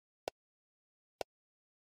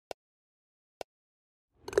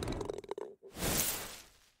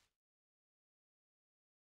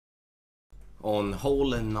on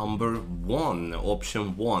hole number 1,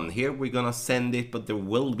 option 1. Here we're gonna send it, but there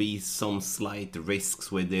will be some slight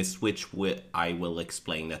risks with this, which I will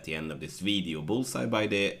explain at the end of this video. Bullseye by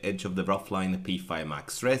the edge of the rough line, P5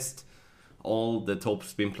 max rest. All the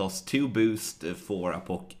topspin plus 2 boost for a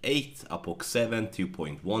POC 8, a POC 7,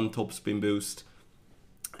 2.1 topspin boost,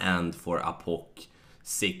 and for a POC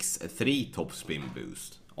 6, 3 topspin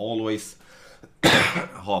boost. Always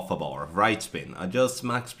half a bar. Right spin. Adjust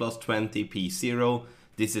max plus 20 P0.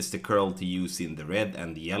 This is the curl to use in the red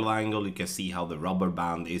and the yellow angle. You can see how the rubber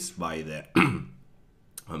band is by the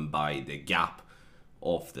by the gap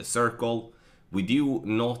of the circle. We do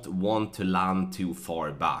not want to land too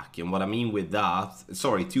far back, and what I mean with that,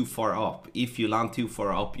 sorry, too far up. If you land too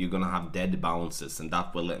far up, you're gonna have dead bounces, and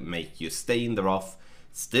that will make you stay in the rough.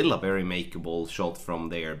 Still a very makeable shot from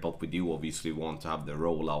there, but we do obviously want to have the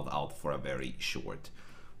rollout out for a very short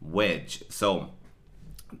wedge. So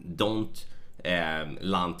don't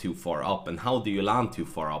land too far up. And how do you land too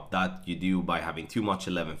far up? That you do by having too much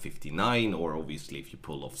 1159, or obviously if you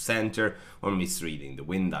pull off center, or misreading the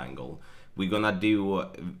wind angle. We're gonna do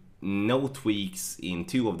no tweaks in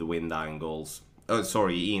two of the wind angles,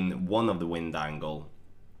 in one of the wind angle,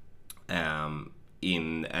 and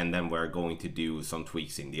then we're going to do some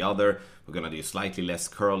tweaks in the other. We're gonna do slightly less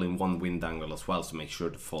curl in one wind angle as well, so make sure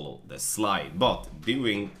to follow the slide. But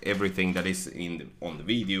doing everything that is on the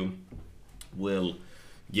video will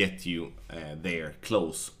get you there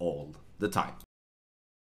close all the time.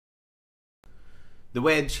 The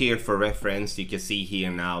wedge here for reference, you can see here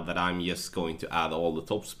now that I'm just going to add all the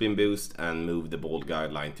topspin boost and move the ball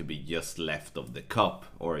guideline to be just left of the cup,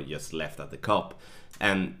 or just left at the cup.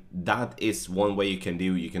 And that is one way you can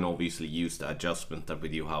do. You can obviously use the adjustment that we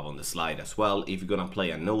do have on the slide as well. If you're gonna play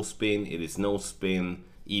a no spin, it is no spin,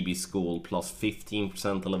 EB school plus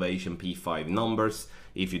 15% elevation, P5 numbers.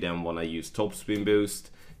 If you then wanna use topspin boost,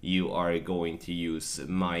 you are going to use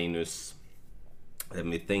minus, let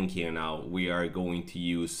me think here now, we are going to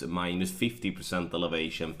use minus 50%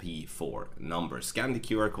 elevation, P4 numbers. Scan the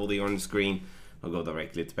QR code here on the screen, or go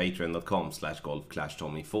directly to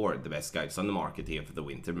patreon.com/golfclashtommy for the best guides on the market here for the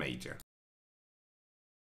winter major.